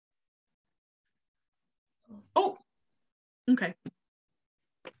Okay.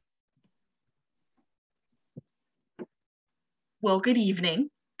 Well, good evening.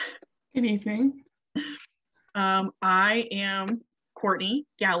 Good evening. I am Courtney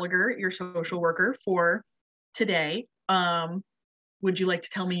Gallagher, your social worker for today. Would you like to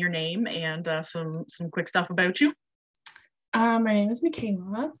tell me your name and some quick stuff about you? My name is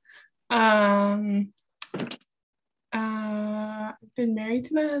Michaela. I've been married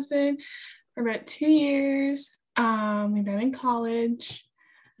to my husband for about 2 years. We met in college.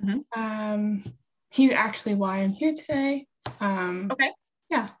 Mm-hmm. He's actually why I'm here today. Okay.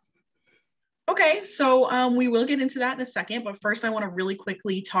 Yeah. Okay, so we will get into that in a second, but first I want to really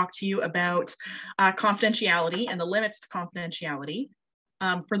quickly talk to you about confidentiality and the limits to confidentiality.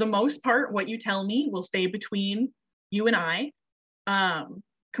 For the most part, what you tell me will stay between you and I,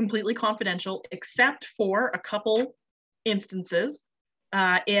 completely confidential, except for a couple instances.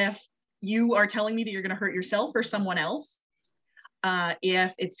 If you are telling me that you're going to hurt yourself or someone else,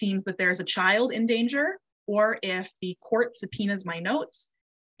 if it seems that there's a child in danger, or if the court subpoenas my notes,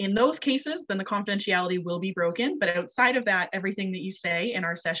 in those cases, then the confidentiality will be broken. But outside of that, everything that you say in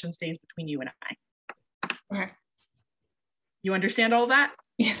our session stays between you and I. Okay. You understand all that?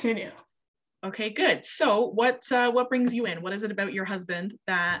 Yes, I do. Okay, good. So what brings you in? What is it about your husband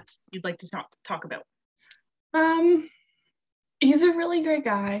that you'd like to talk about? He's a really great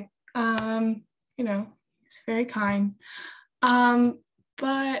guy. He's very kind.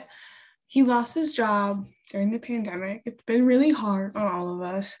 But he lost his job during the pandemic. It's been really hard on all of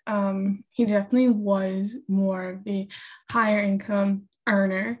us. He definitely was more of the higher income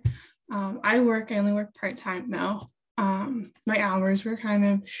earner. I only work part-time now. My hours were kind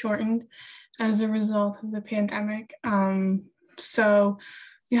of shortened as a result of the pandemic. So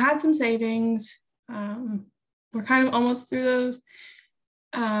we had some savings. We're kind of almost through those.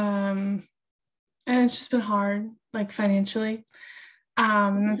 And it's just been hard, like financially.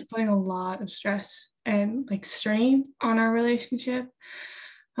 And that's putting a lot of stress and like strain on our relationship.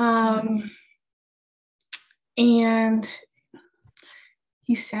 And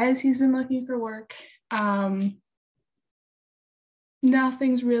he says he's been looking for work.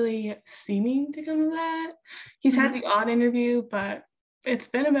 Nothing's really seeming to come of that. He's had the odd interview, but it's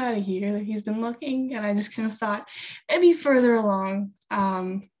been about a year that he's been looking, and I just kind of thought maybe further along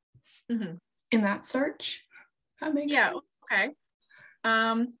in that search. That makes sense. Okay.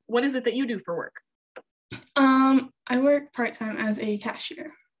 What is it that you do for work? I work part-time as a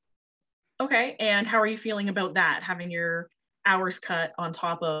cashier. Okay, and how are you feeling about that, having your hours cut on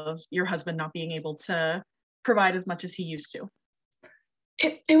top of your husband not being able to provide as much as he used to?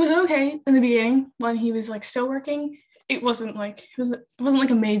 It was okay in the beginning when he was like still working. It wasn't like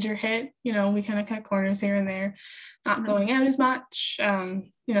a major hit. We kind of cut corners here and there, not going out as much,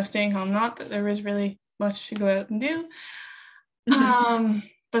 staying home. Not that there was really much to go out and do.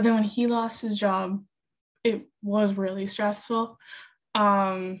 But then when he lost his job, it was really stressful.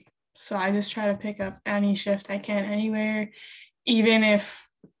 So I just try to pick up any shift I can anywhere, even if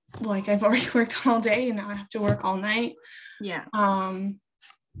like I've already worked all day and now I have to work all night. Yeah.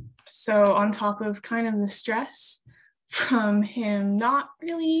 So on top of kind of the stress from him not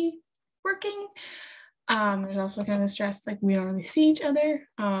really working, there's also kind of stress like we don't really see each other.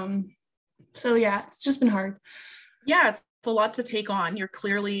 So yeah, it's just been hard. Yeah, it's a lot to take on. You're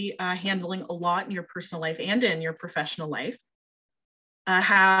clearly handling a lot in your personal life and in your professional life.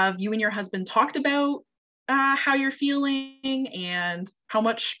 Have you and your husband talked about how you're feeling and how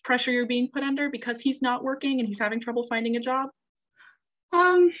much pressure you're being put under because he's not working and he's having trouble finding a job?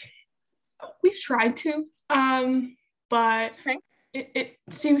 We've tried to, but it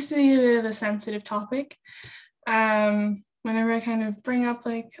seems to be a bit of a sensitive topic. Whenever I kind of bring up,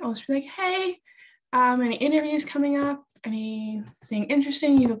 like, I'll just be like, hey, any interviews coming up, anything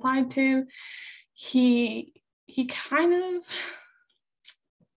interesting you've applied to? He kind of,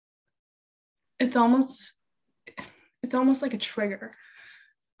 it's almost like a trigger.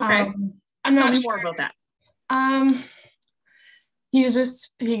 Okay. I'm not Tell me sure. more about that.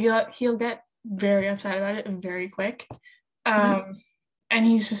 He'll get very upset about it very quick. And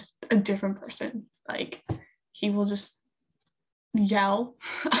he's just a different person. Like, he will just yell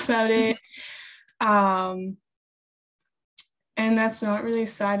about it. And that's not really a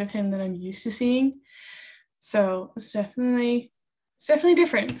side of him that I'm used to seeing. So it's definitely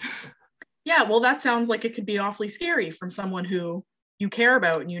different. Yeah, well, that sounds like it could be awfully scary from someone who you care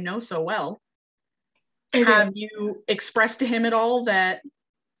about and you know so well. Have you expressed to him at all that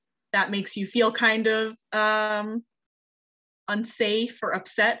makes you feel kind of unsafe or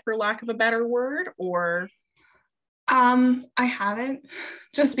upset, for lack of a better word, or? I haven't,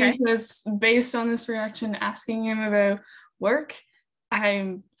 just because based on this reaction, asking him about work.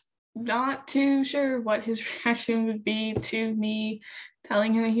 I'm not too sure what his reaction would be to me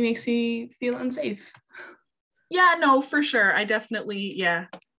telling him that he makes me feel unsafe. Yeah, no, for sure. I definitely, yeah,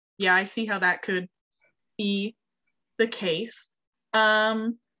 I see how that could be the case.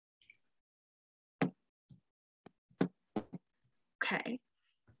 Okay.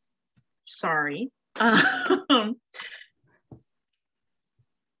 Sorry.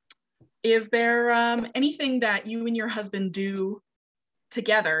 Is there anything that you and your husband do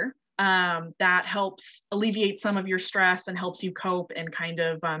together that helps alleviate some of your stress and helps you cope and kind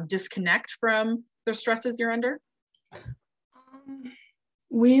of disconnect from the stresses you're under?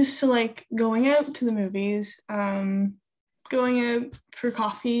 We used to like going out to the movies, going out for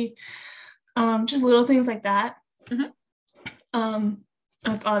coffee, just little things like that. Mm-hmm.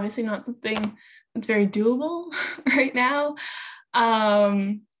 That's obviously not something that's very doable right now.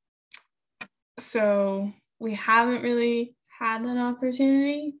 So we haven't really had that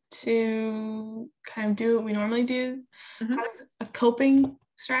opportunity to kind of do what we normally do as a coping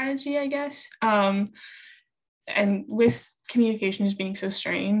strategy, I guess. And with communication just being so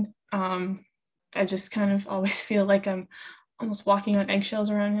strained, I just kind of always feel like I'm almost walking on eggshells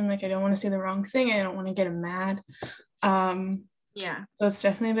around him. Like I don't want to say the wrong thing. I don't want to get him mad. Yeah. So it's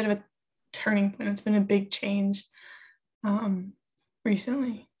definitely a bit of a turning point. It's been a big change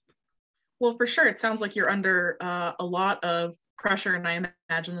recently. Well, for sure. It sounds like you're under a lot of pressure, and I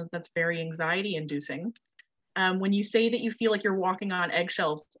imagine that that's very anxiety inducing. When you say that you feel like you're walking on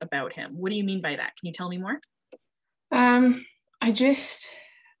eggshells about him, what do you mean by that? Can you tell me more?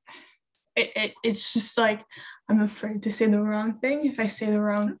 It's just like I'm afraid to say the wrong thing. If I say the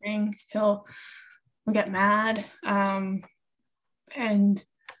wrong thing, he'll get mad. And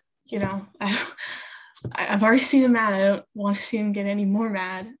you know, I've already seen him mad. I don't want to see him get any more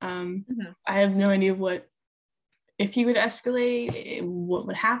mad. I have no idea if he would escalate, what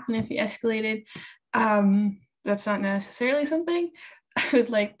would happen if he escalated. That's not necessarily something I would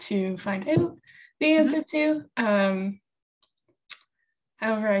like to find out the answer to.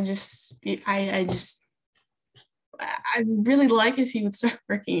 However, I really like if he would start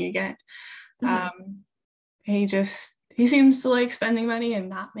working again. He seems to like spending money and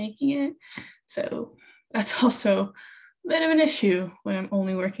not making it. So that's also a bit of an issue when I'm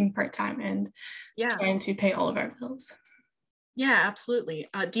only working part-time and trying to pay all of our bills. Yeah, absolutely.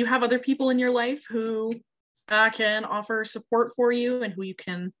 Do you have other people in your life who can offer support for you and who you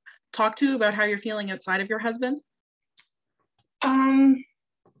can talk to about how you're feeling outside of your husband?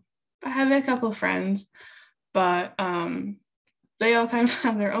 I have a couple of friends, but they all kind of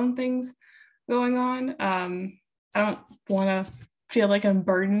have their own things going on. I don't want to feel like I'm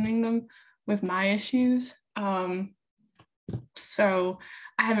burdening them with my issues. So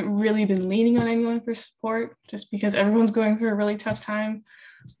I haven't really been leaning on anyone for support just because everyone's going through a really tough time.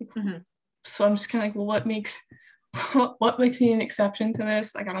 So I'm just kind of like, well, what makes me an exception to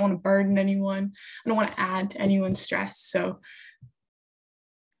this? Like, I don't want to burden anyone. I don't want to add to anyone's stress. So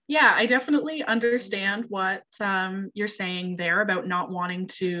yeah, I definitely understand what you're saying there about not wanting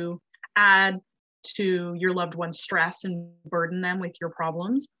to add to your loved one's stress and burden them with your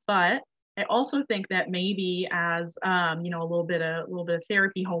problems. But I also think that maybe as a little bit of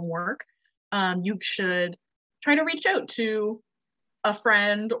therapy homework, you should try to reach out to a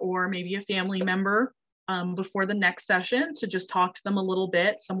friend or maybe a family member before the next session to just talk to them a little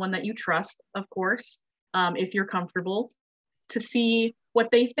bit, someone that you trust, of course, if you're comfortable, to see what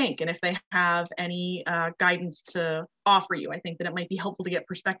they think and if they have any guidance to offer you. I think that it might be helpful to get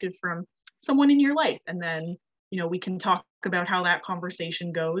perspective from someone in your life, and then we can talk about how that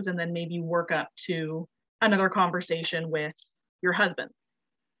conversation goes and then maybe work up to another conversation with your husband.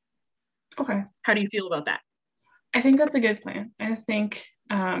 Okay. How do you feel about that? I think that's a good plan. I think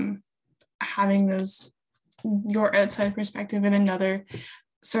having your outside perspective and another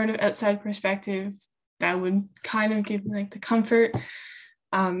sort of outside perspective, that would kind of give me like the comfort,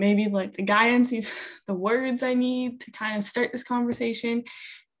 maybe like the guidance, the words I need to kind of start this conversation.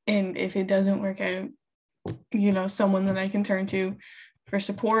 And if it doesn't work out, someone that I can turn to for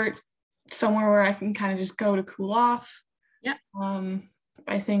support, somewhere where I can kind of just go to cool off. Yeah.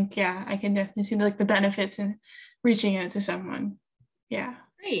 I think, I can definitely see like the benefits in reaching out to someone. Yeah.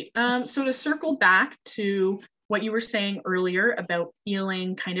 Great. So to circle back to what you were saying earlier about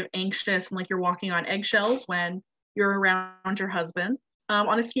feeling kind of anxious and like you're walking on eggshells when you're around your husband,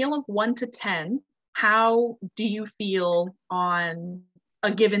 on a scale of 1 to 10, how do you feel on a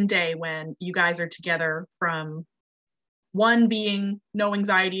given day when you guys are together, from 1 being no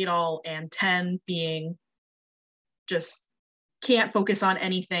anxiety at all and 10 being just can't focus on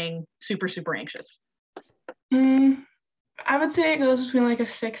anything, super, super anxious? I would say it goes between like a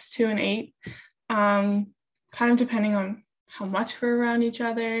 6 to an 8, kind of depending on how much we're around each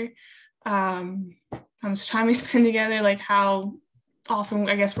other, how much time we spend together, like how often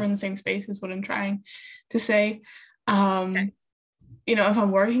I guess we're in the same space is what I'm trying to say. Okay. You know, if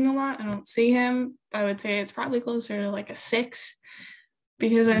I'm working a lot, I don't see him, I would say it's probably closer to like a 6,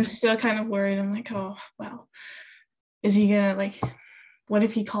 because I'm still kind of worried. I'm like, oh, well, is he gonna like, what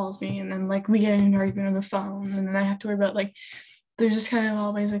if he calls me and then like we get in an argument on the phone and then I have to worry about like, there's just kind of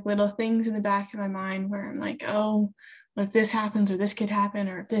always like little things in the back of my mind where I'm like, oh, what if this happens or this could happen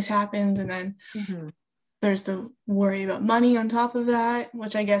or if this happens, and then there's the worry about money on top of that,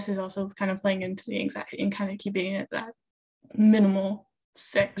 which I guess is also kind of playing into the anxiety and kind of keeping it that minimal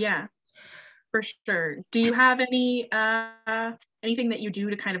 6. Yeah, for sure. Do you have anything that you do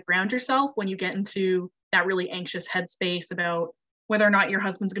to kind of ground yourself when you get into that really anxious headspace about whether or not your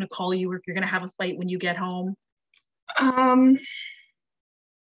husband's going to call you or if you're going to have a fight when you get home? Not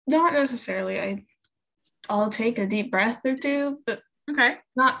necessarily. I'll take a deep breath or two, but Okay.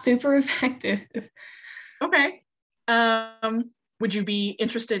 not super effective. Okay. Would you be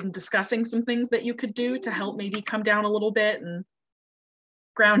interested in discussing some things that you could do to help maybe come down a little bit and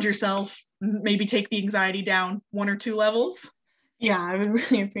ground yourself, maybe take the anxiety down 1 or 2 levels? Yeah, I would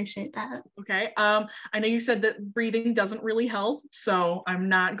really appreciate that. Okay. I know you said that breathing doesn't really help, so I'm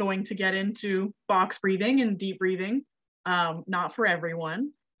not going to get into box breathing and deep breathing. Not for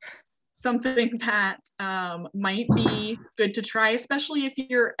everyone. Something that might be good to try, especially if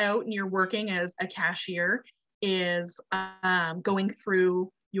you're out and you're working as a cashier, is going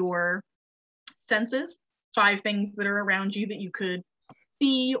through your senses, 5 things that are around you that you could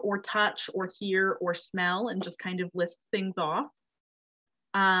see or touch or hear or smell, and just kind of list things off.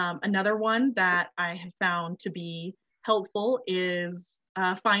 Another one that I have found to be helpful is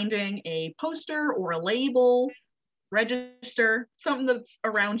finding a poster or a label, register, something that's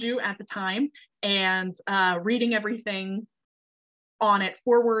around you at the time, and reading everything on it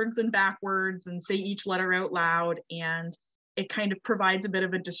forwards and backwards and say each letter out loud. And it kind of provides a bit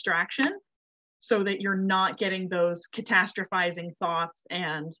of a distraction so that you're not getting those catastrophizing thoughts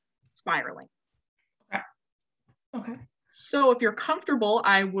and spiraling. Okay. Okay. So if you're comfortable,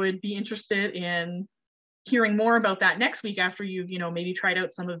 I would be interested in hearing more about that next week after you've, maybe tried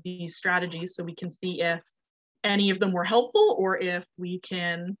out some of these strategies, so we can see if any of them were helpful or if we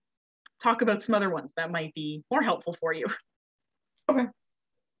can talk about some other ones that might be more helpful for you. Okay.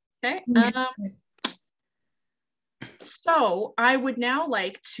 Okay. So I would now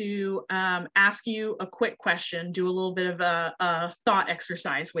like to ask you a quick question, do a little bit of a thought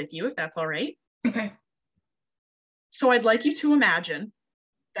exercise with you, if that's all right. Okay. So I'd like you to imagine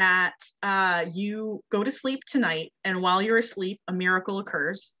that you go to sleep tonight, and while you're asleep, a miracle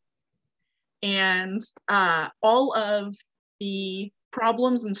occurs. And all of the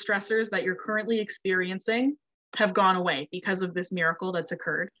problems and stressors that you're currently experiencing have gone away because of this miracle that's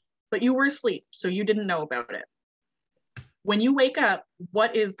occurred. But you were asleep, so you didn't know about it. When you wake up,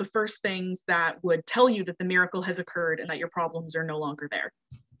 what is the first things that would tell you that the miracle has occurred and that your problems are no longer there?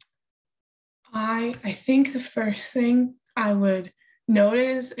 I think the first thing I would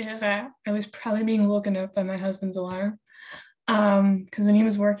notice is that I was probably being woken up by my husband's alarm. Because when he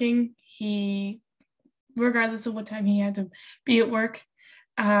was working, he, regardless of what time he had to be at work,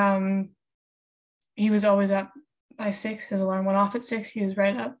 he was always up by 6. His alarm went off at 6. He was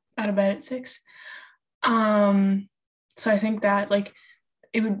right up out of bed at 6. So I think that like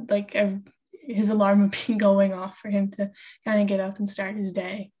it would like his alarm would be going off for him to kind of get up and start his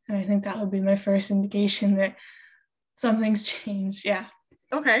day. And I think that would be my first indication that something's changed. Yeah.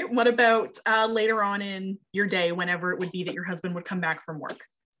 Okay. What about later on in your day, whenever it would be that your husband would come back from work?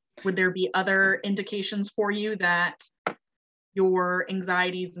 Would there be other indications for you that your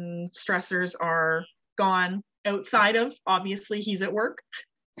anxieties and stressors are gone outside of, obviously, he's at work?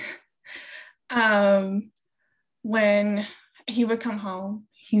 When he would come home,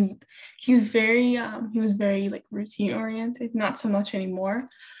 he's very he was very like routine oriented, not so much anymore.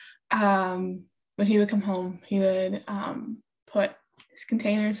 When he would come home, he would put his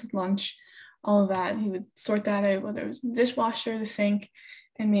containers, his lunch, all of that. He would sort that out, whether it was the dishwasher, the sink,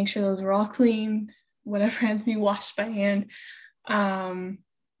 and make sure those were all clean, whatever had to be washed by hand. And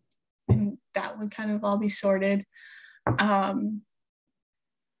that would kind of all be sorted.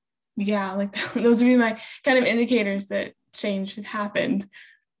 Yeah, like those would be my kind of indicators that change had happened.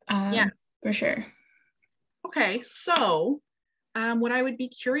 Yeah, for sure. Okay, so what I would be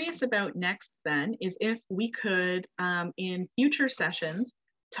curious about next then is if we could, in future sessions,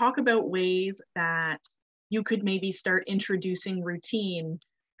 talk about ways that you could maybe start introducing routine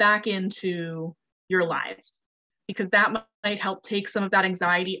back into your lives. because that might help take some of that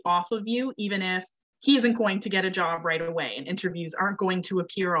anxiety off of you, even if he isn't going to get a job right away and interviews aren't going to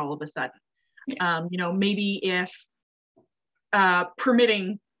appear all of a sudden. Maybe if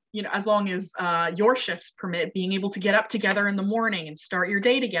permitting, as long as your shifts permit, being able to get up together in the morning and start your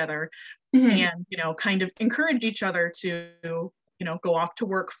day together, and, kind of encourage each other to, go off to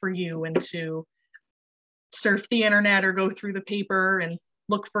work for you and to surf the internet or go through the paper and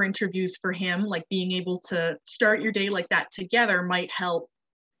look for interviews for him. Like being able to start your day like that together might help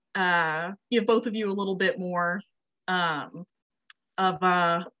give both of you a little bit more of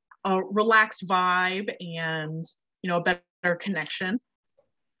a relaxed vibe and, a better connection.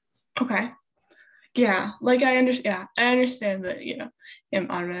 Okay. Yeah, like I understand that, him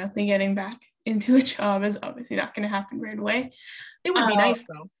automatically getting back into a job is obviously not going to happen right away. It would be nice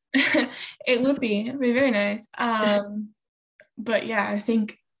though. It would be very nice. But yeah, I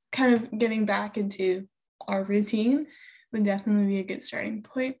think kind of getting back into our routine would definitely be a good starting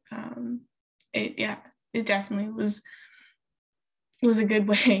point. It definitely was a good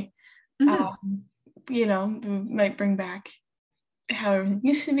way. We might bring back how everything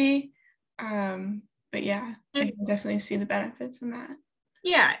used to be. But yeah, I can definitely see the benefits in that.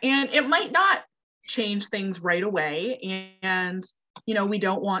 Yeah, and it might not change things right away. And, we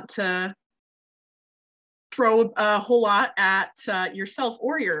don't want to throw a whole lot at yourself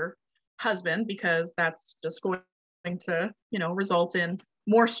or your husband, because that's just going to, result in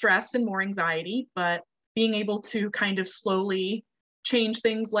more stress and more anxiety. But being able to kind of slowly change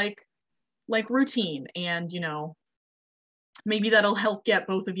things like routine, and, maybe that'll help get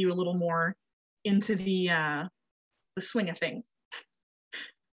both of you a little more into the swing of things.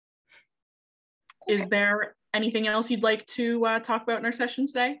 Okay. Is there anything else you'd like to talk about in our session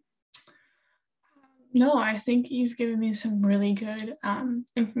today? No, I think you've given me some really good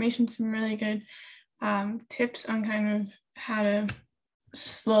information, some really good tips on kind of how to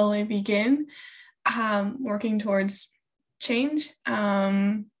slowly begin working towards change.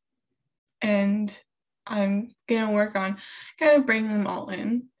 And I'm going to work on kind of bringing them all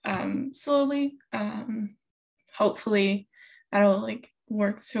in slowly. Hopefully that'll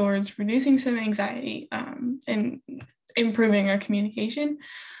work towards reducing some anxiety and improving our communication.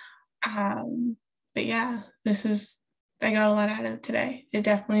 But yeah, I got a lot out of it today. It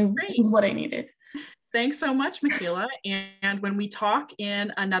definitely was what I needed. Thanks so much, Michaela. And when we talk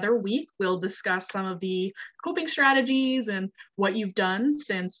in another week, we'll discuss some of the coping strategies and what you've done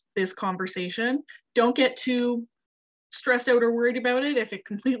since this conversation. Don't get too stressed out or worried about it if it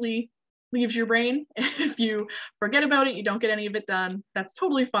completely leaves your brain. If you forget about it, you don't get any of it done, that's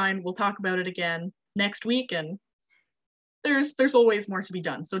totally fine. We'll talk about it again next week, and there's always more to be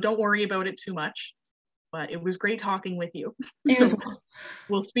done. So don't worry about it too much. But it was great talking with you. So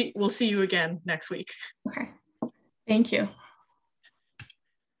we'll see you again next week. Okay. Thank you.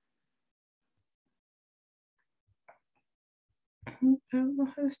 I don't know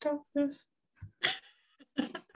how to stop this.